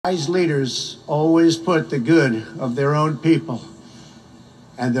Wise leaders always put the good of their own people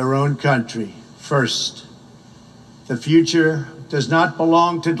and their own country first. The future does not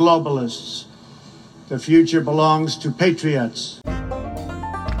belong to globalists. The future belongs to patriots.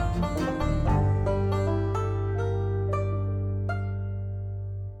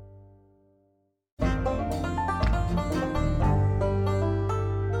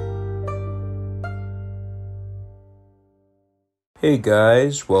 Hey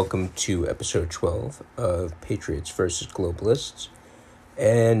guys, welcome to episode 12 of Patriots versus Globalists,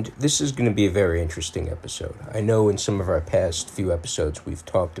 and this is going to be a very interesting episode. I know in some of our past few episodes we've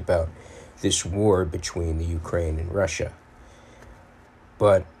talked about this war between the Ukraine and Russia,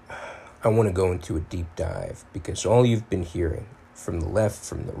 but I want to go into a deep dive because all you've been hearing from the left,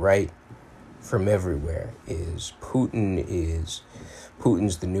 from the right, from everywhere is Putin's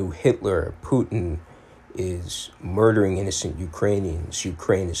the new Hitler. Putin is murdering innocent Ukrainians.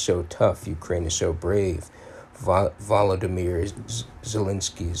 Ukraine is so tough. Ukraine is so brave. Volodymyr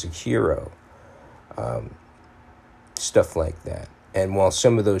Zelensky is a hero. Stuff like that. And while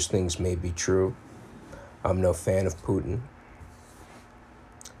some of those things may be true, I'm no fan of Putin.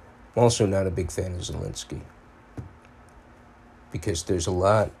 I'm also not a big fan of Zelensky. Because there's a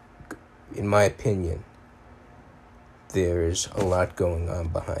lot, in my opinion, there's a lot going on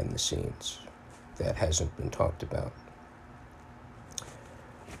behind the scenes that hasn't been talked about.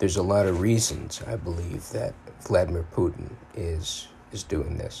 There's a lot of reasons, I believe, that Vladimir Putin is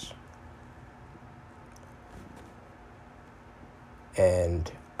doing this.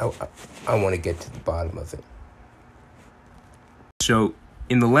 And I want to get to the bottom of it. So,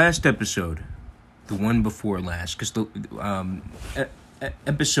 in the last episode, the one before last, because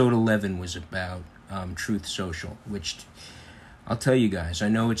episode 11 was about Truth Social, which I'll tell you guys, I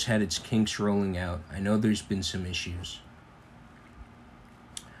know it's had its kinks rolling out. I know there's been some issues.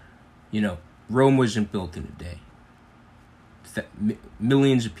 You know, Rome wasn't built in a day.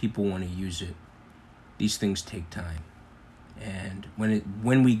 Millions of people want to use it. These things take time. And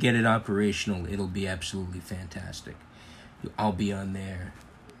when we get it operational, it'll be absolutely fantastic. I'll be on there.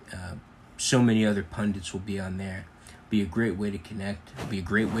 So many other pundits will be on there. Be a great way to connect. It'll be a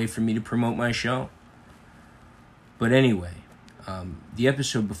great way for me to promote my show. But anyway, the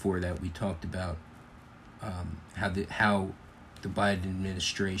episode before that, we talked about how the Biden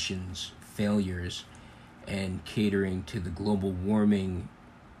administration's failures and catering to the global warming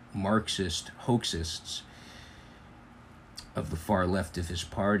Marxist hoaxists of the far left of his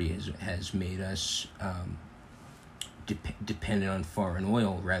party has made us dependent on foreign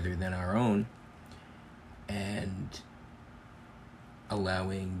oil rather than our own, and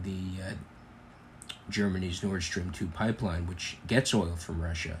allowing the Germany's Nord Stream 2 pipeline, which gets oil from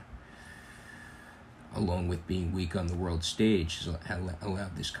Russia, along with being weak on the world stage, has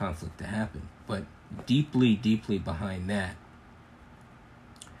allowed this conflict to happen. But deeply, deeply behind that,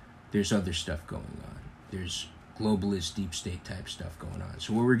 there's other stuff going on. There's globalist, deep state type stuff going on.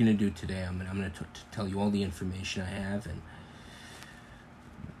 So what we're going to do today, I'm going to tell you all the information I have, and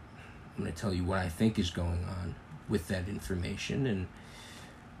I'm going to tell you what I think is going on with that information, and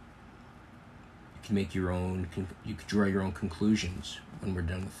you can make your own, you can draw your own conclusions when we're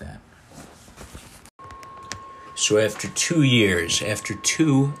done with that. So after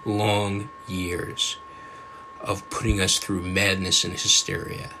 2 long years of putting us through madness and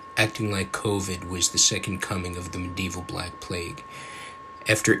hysteria, acting like COVID was the second coming of the medieval Black Plague,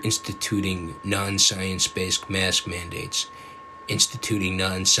 after instituting non-science-based mask mandates, instituting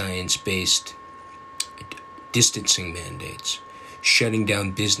non-science-based distancing mandates, shutting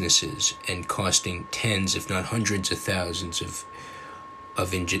down businesses and costing tens, if not hundreds of thousands of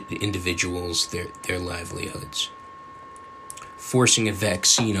individuals their livelihoods, forcing a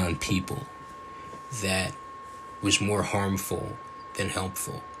vaccine on people that was more harmful than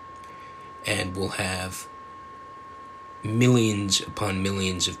helpful, and will have millions upon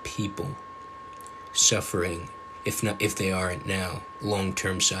millions of people suffering, if they aren't now,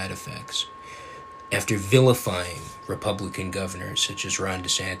 long-term side effects. After vilifying Republican governors such as Ron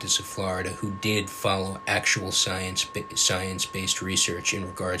DeSantis of Florida, who did follow actual science-based research in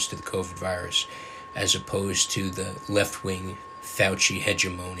regards to the COVID virus, as opposed to the left-wing Fauci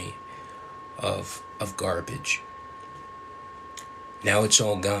hegemony of garbage. Now it's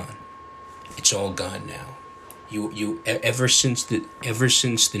all gone. It's all gone now. Ever since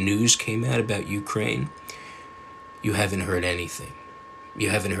the news came out about Ukraine, you haven't heard anything. You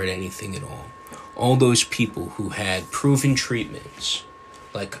haven't heard anything at all. All those people who had proven treatments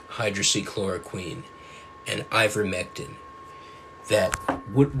like hydroxychloroquine and ivermectin that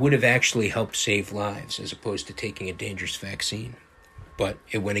would have actually helped save lives as opposed to taking a dangerous vaccine. but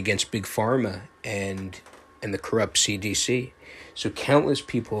it went against Big Pharma and the corrupt CDC. So countless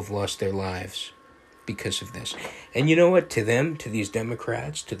people have lost their lives because of this. And you know what? To them, to these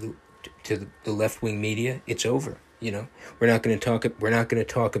Democrats, to the left-wing media, it's over. You know, we're not going to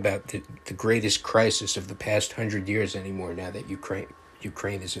talk about the greatest crisis of the past 100 years anymore now that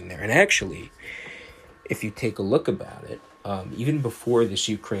Ukraine is in there. And actually, if you take a look about it, even before this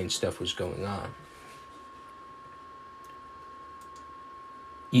Ukraine stuff was going on,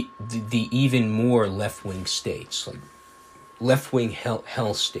 the even more left-wing states, like left-wing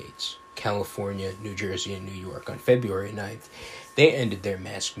hell states, California, New Jersey, and New York, on February 9th, they ended their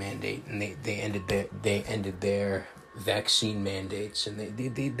mask mandate, and they ended their vaccine mandates, and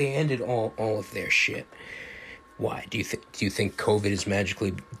they ended all of their shit. Why? Do you think COVID has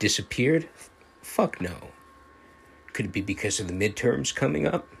magically disappeared? Fuck no. Could it be because of the midterms coming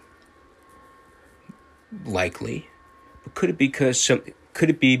up? Likely. But could it be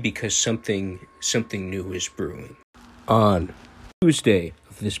because something new is brewing? On Tuesday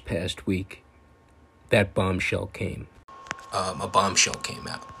of this past week, that bombshell came. A bombshell came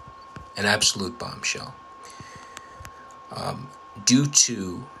out. An absolute bombshell. Due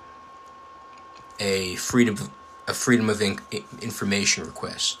to a freedom of information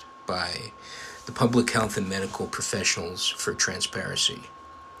request by the Public Health and Medical Professionals for Transparency,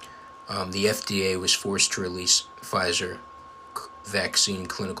 the FDA was forced to release Pfizer vaccine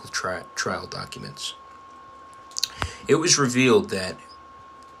clinical trial documents. It was revealed that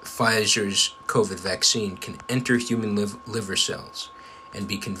Pfizer's COVID vaccine can enter human liver cells and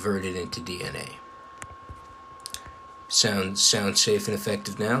be converted into DNA. Sounds safe and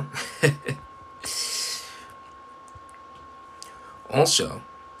effective now? Also,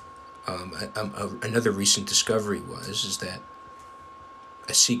 another recent discovery is that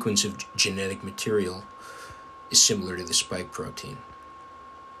a sequence of genetic material is similar to the spike protein.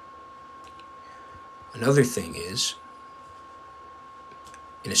 Another thing is,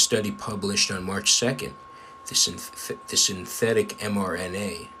 in a study published on March 2nd, the synthetic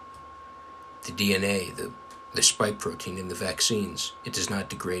mRNA, the DNA, the spike protein in the vaccines, it does not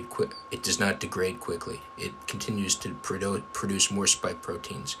degrade quickly. It continues to produce more spike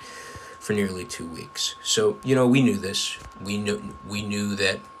proteins for nearly 2 weeks. So, you know, we knew this. We knew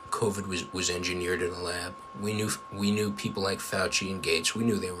that COVID was engineered in a lab. We knew people like Fauci and Gates. We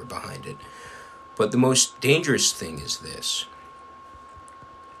knew they were behind it. But the most dangerous thing is this.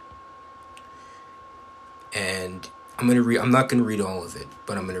 And I'm not going to read all of it,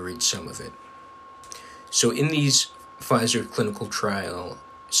 but I'm going to read some of it. So in these Pfizer clinical trial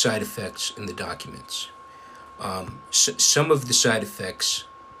side effects in the documents, some of the side effects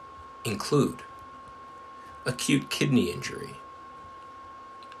include acute kidney injury,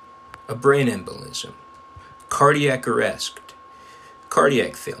 a brain embolism, cardiac arrest,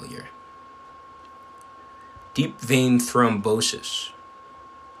 cardiac failure, deep vein thrombosis,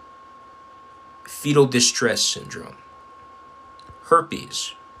 fetal distress syndrome,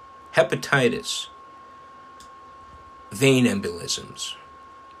 herpes, hepatitis, vein embolisms,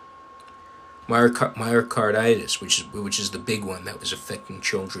 myocarditis, which is the big one that was affecting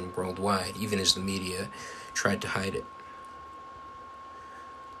children worldwide, even as the media tried to hide it,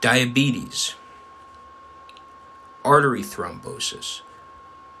 diabetes, artery thrombosis,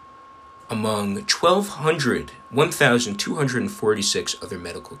 among 1,246 other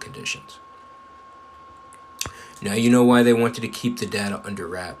medical conditions. Now you know why they wanted to keep the data under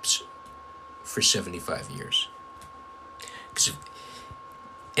wraps for 75 years.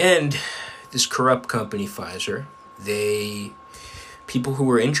 And this corrupt company, Pfizer, people who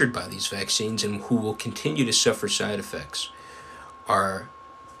were injured by these vaccines and who will continue to suffer side effects are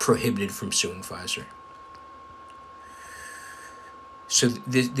prohibited from suing Pfizer. So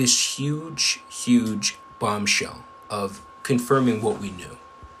this huge bombshell of confirming what we knew,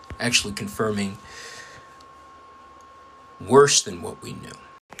 actually confirming worse than what we knew.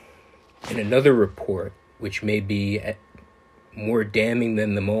 And another report, which may be more damning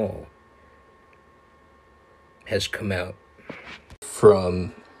than them all, has come out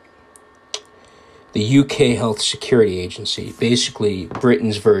from the UK Health Security Agency, basically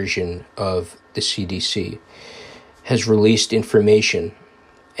Britain's version of the CDC, has released information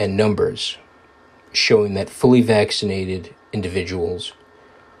and numbers showing that fully vaccinated individuals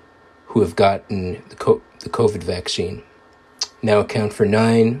who have gotten the COVID vaccine now account for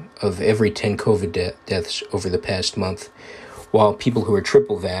 9 of every 10 COVID deaths over the past month, while people who are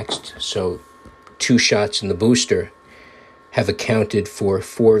triple vaxxed, so 2 shots in the booster, have accounted for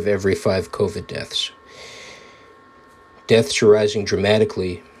 4 of every 5 COVID deaths. Deaths are rising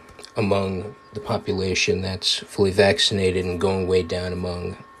dramatically among the population that's fully vaccinated and going way down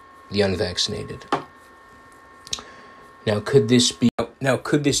among the unvaccinated. Now, could this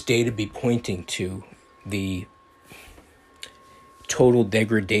data be pointing to the total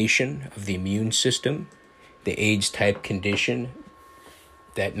degradation of the immune system, the AIDS-type condition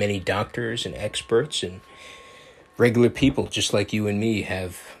that many doctors and experts and regular people just like you and me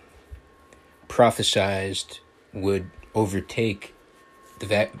have prophesized would overtake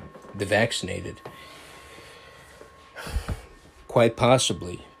the vaccinated? Quite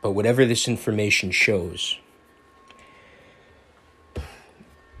possibly, but whatever this information shows,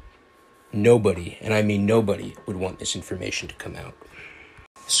 nobody, and I mean nobody, would want this information to come out.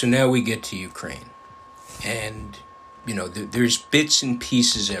 So now we get to Ukraine. And, there's bits and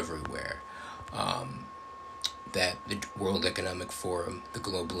pieces everywhere that the World Economic Forum, the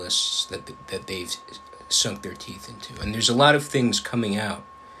globalists, that they've sunk their teeth into. And there's a lot of things coming out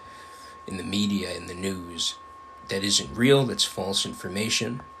in the media, in the news, that isn't real, that's false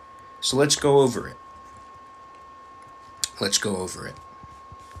information. So let's go over it.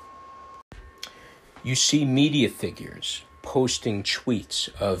 You see media figures posting tweets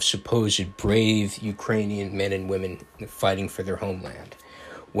of supposed brave Ukrainian men and women fighting for their homeland,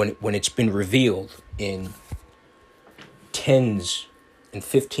 when it's been revealed in tens and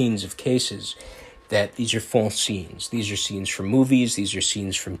 15s of cases that these are false scenes. These are scenes from movies. These are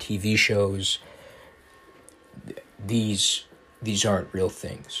scenes from TV shows. These aren't real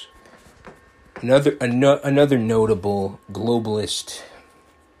things. Another notable globalist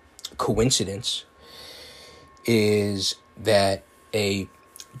coincidence is that a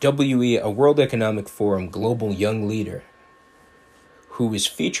World Economic Forum global young leader who was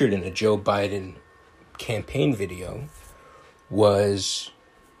featured in a Joe Biden campaign video was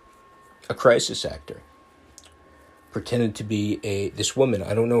a crisis actor. Pretended to be this woman,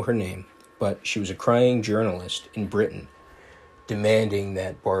 I don't know her name, but she was a crying journalist in Britain demanding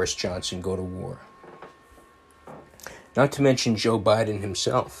that Boris Johnson go to war. Not to mention Joe Biden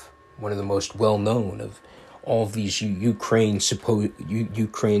himself, one of the most well-known of all of these Ukraine supposed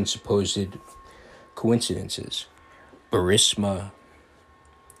coincidences. Burisma,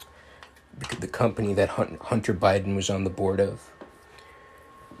 the company that Hunter Biden was on the board of.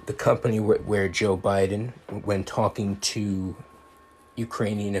 The company where Joe Biden, when talking to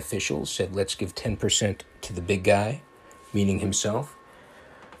Ukrainian officials, said, let's give 10% to the big guy, meaning himself.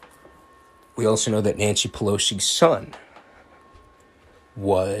 We also know that Nancy Pelosi's son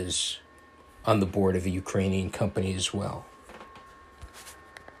was on the board of a Ukrainian company as well.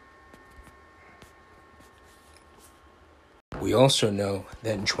 We also know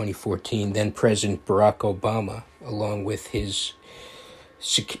that in 2014, then President Barack Obama, along with his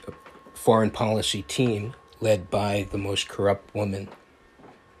foreign policy team, led by the most corrupt woman,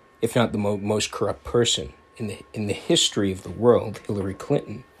 if not the most corrupt person in the history of the world, Hillary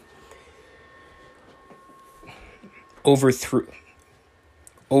Clinton, overthrew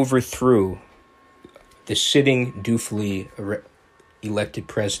the sitting dutifully elected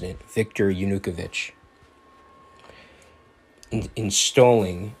president, Viktor Yanukovych,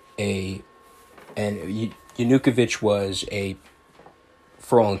 installing and Yanukovych was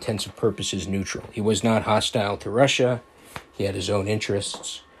for all intents and purposes, neutral. He was not hostile to Russia. He had his own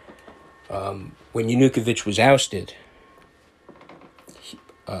interests. When Yanukovych was ousted,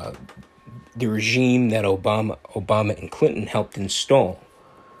 the regime that Obama and Clinton helped install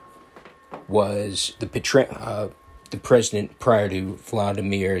was the president prior to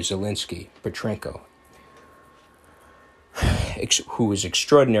Vladimir Zelensky, Petrenko, who was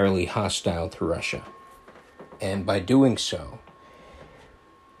extraordinarily hostile to Russia. And by doing so,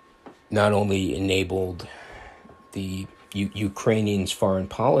 not only enabled the Ukrainians' foreign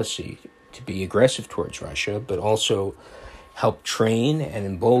policy to be aggressive towards Russia, but also helped train and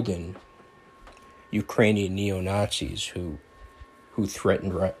embolden Ukrainian neo-Nazis who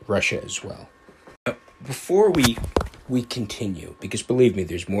threatened Russia as well. Before we continue, because believe me,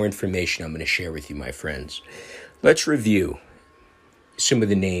 there's more information I'm going to share with you, my friends, let's review some of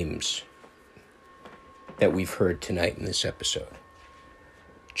the names that we've heard tonight in this episode.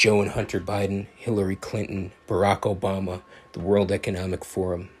 Joe and Hunter Biden, Hillary Clinton, Barack Obama, the World Economic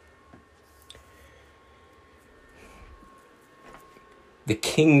Forum. The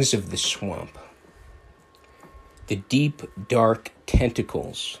kings of the swamp. The deep, dark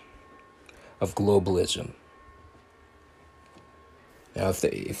tentacles of globalism. Now,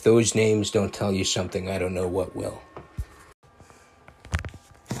 if those names don't tell you something, I don't know what will.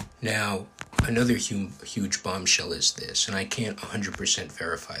 Now, another huge bombshell is this, and I can't 100%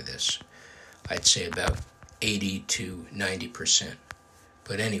 verify this. I'd say about 80 to 90%.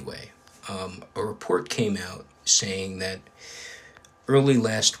 But anyway, a report came out saying that early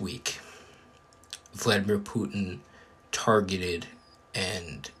last week, Vladimir Putin targeted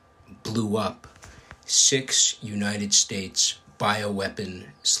and blew up 6 United States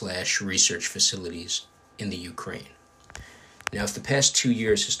bioweapon/research facilities in the Ukraine. Now, if the past 2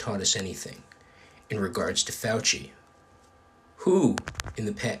 years has taught us anything in regards to Fauci, who in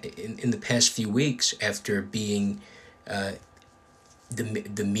the past few weeks, after being the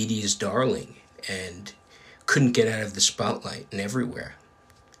media's darling and couldn't get out of the spotlight and everywhere,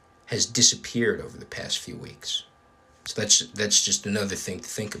 has disappeared over the past few weeks. So that's just another thing to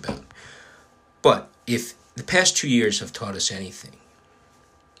think about. But if the past 2 years have taught us anything,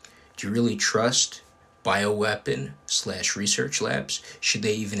 do you really trust bioweapon/research labs? Should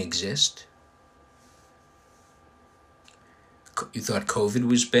they even exist? You thought COVID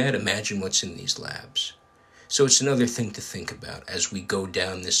was bad? Imagine what's in these labs. So it's another thing to think about as we go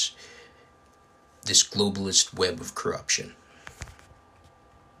down this globalist web of corruption.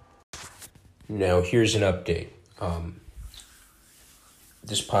 Now, here's an update.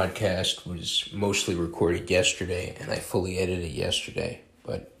 This podcast was mostly recorded yesterday, and I fully edited it yesterday.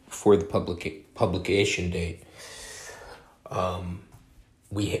 But before the publication date,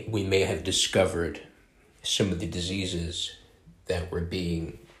 we may have discovered some of the diseases that were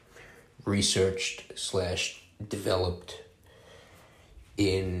being researched/developed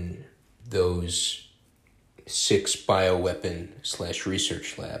in those 6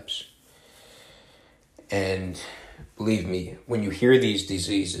 bioweapon/research labs. And believe me, when you hear these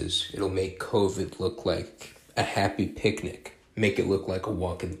diseases, it'll make COVID look like a happy picnic, make it look like a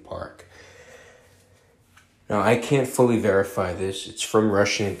walk in the park. Now, I can't fully verify this. It's from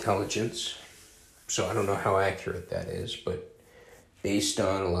Russian intelligence, so I don't know how accurate that is, but based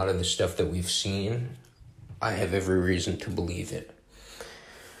on a lot of the stuff that we've seen, I have every reason to believe it.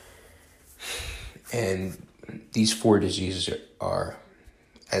 And these 4 diseases are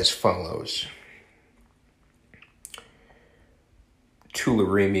as follows.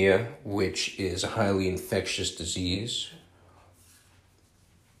 Tularemia, which is a highly infectious disease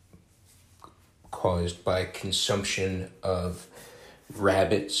caused by consumption of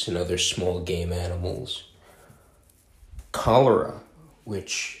rabbits and other small game animals. Cholera,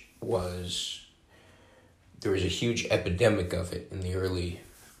 which there was a huge epidemic of it in the early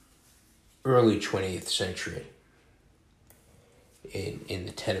 20th century in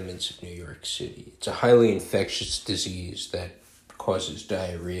the tenements of New York City. It's a highly infectious disease that causes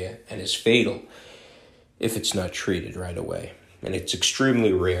diarrhea and is fatal if it's not treated right away. And it's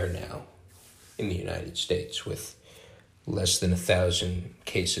extremely rare now in the United States, with less than 1,000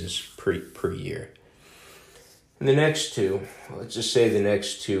 cases per year. And the next 2, let's just say the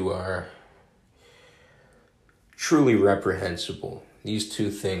next 2 are truly reprehensible. These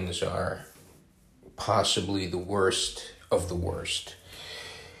 2 things are possibly the worst of the worst.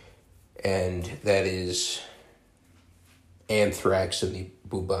 And that is anthrax and the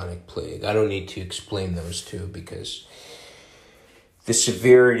bubonic plague. I don't need to explain those 2 because the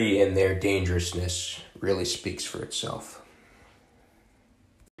severity and their dangerousness really speaks for itself.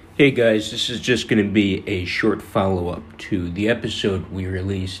 Hey guys, this is just going to be a short follow-up to the episode we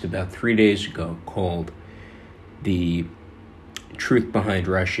released about 3 days ago called The Truth Behind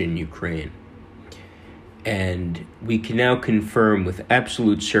Russia and Ukraine. And we can now confirm with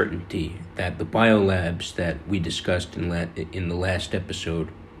absolute certainty that the biolabs that we discussed in the last episode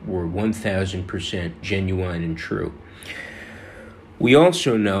were 1,000% genuine and true. We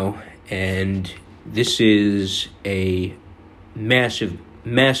also know, and this is a massive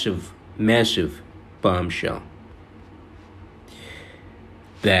bombshell,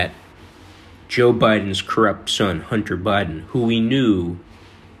 that Joe Biden's corrupt son, Hunter Biden, who we knew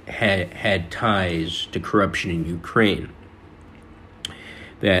had ties to corruption in Ukraine,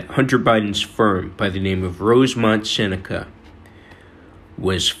 that Hunter Biden's firm by the name of Rosemont Seneca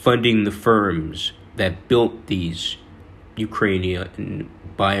was funding the firms that built these Ukrainian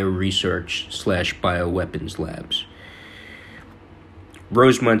bioresearch/bioweapons labs.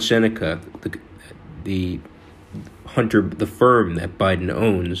 Rosemont Seneca, the firm that Biden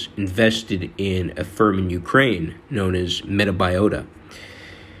owns, invested in a firm in Ukraine known as Metabiota.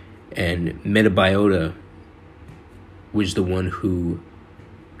 And Metabiota was the one who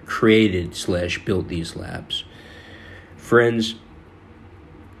created/built these labs. Friends,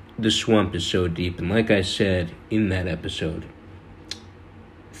 the swamp is so deep, and like I said in that episode,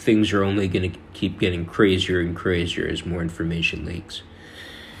 things are only going to keep getting crazier and crazier as more information leaks.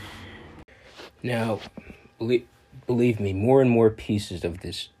 Now, believe me, more and more pieces of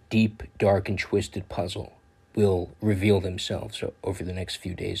this deep, dark, and twisted puzzle will reveal themselves over the next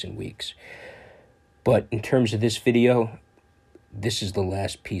few days and weeks. But in terms of this video, this is the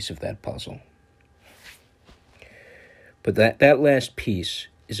last piece of that puzzle. But that last piece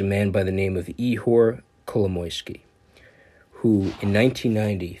is a man by the name of Ihor Kolomoisky, who in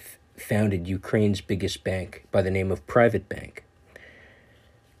 1990 founded Ukraine's biggest bank by the name of Private Bank,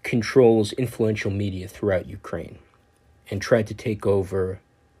 controls influential media throughout Ukraine, and tried to take over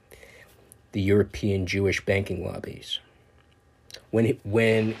the European Jewish banking lobbies. When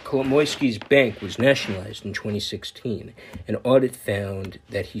Kolomoisky's bank was nationalized in 2016, an audit found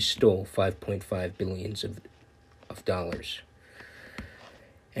that he stole $5.5 billion of dollars.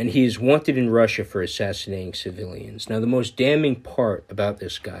 And he is wanted in Russia for assassinating civilians. Now, the most damning part about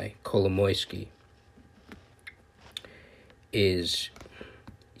this guy, Kolomoisky, is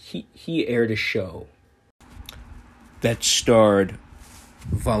he aired a show that starred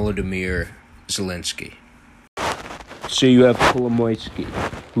Volodymyr Zelensky. So you have Kolomoisky,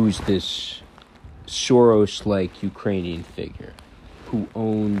 who's this Soros-like Ukrainian figure who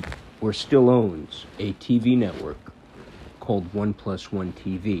owned or still owns a TV network called 1+1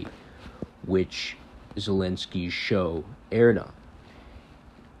 TV, which Zelensky's show aired on.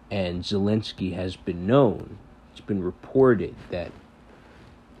 And Zelensky has been known, it's been reported that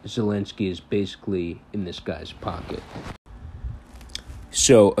Zelensky is basically in this guy's pocket.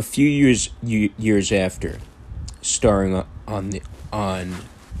 So a few years after starring on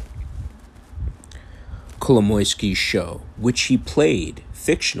Kolomoisky's show, which he played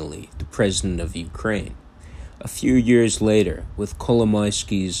fictionally the president of Ukraine, a few years later, with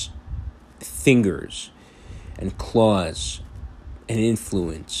Kolomoisky's fingers and claws and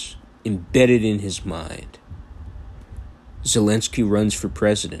influence embedded in his mind, Zelensky runs for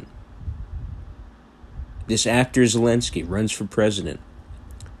president. This actor Zelensky runs for president,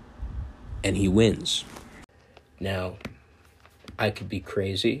 and he wins. Now, I could be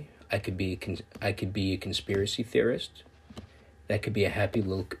crazy. I could be a conspiracy theorist. That could be a happy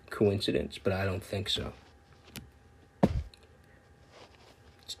little coincidence, but I don't think so.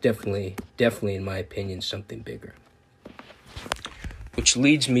 It's definitely, in my opinion, something bigger. Which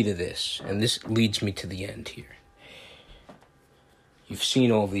leads me to this, and this leads me to the end here. You've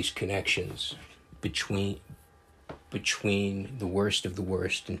seen all these connections between the worst of the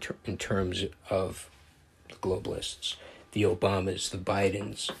worst in terms of the globalists, the Obamas, the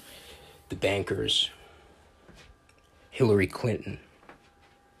Bidens, the bankers, Hillary Clinton.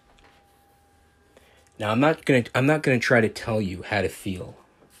 Now, I'm not gonna try to tell you how to feel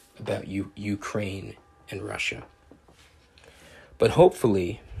about Ukraine and Russia, but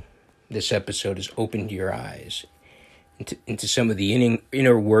hopefully, this episode has opened your eyes into some of the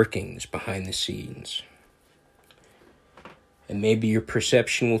inner workings behind the scenes, and maybe your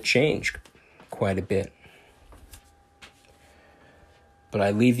perception will change quite a bit. But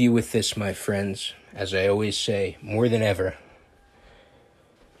I leave you with this, my friends. As I always say, more than ever,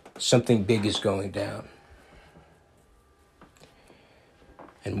 something big is going down.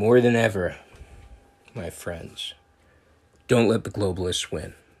 And more than ever, my friends, don't let the globalists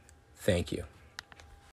win. Thank you.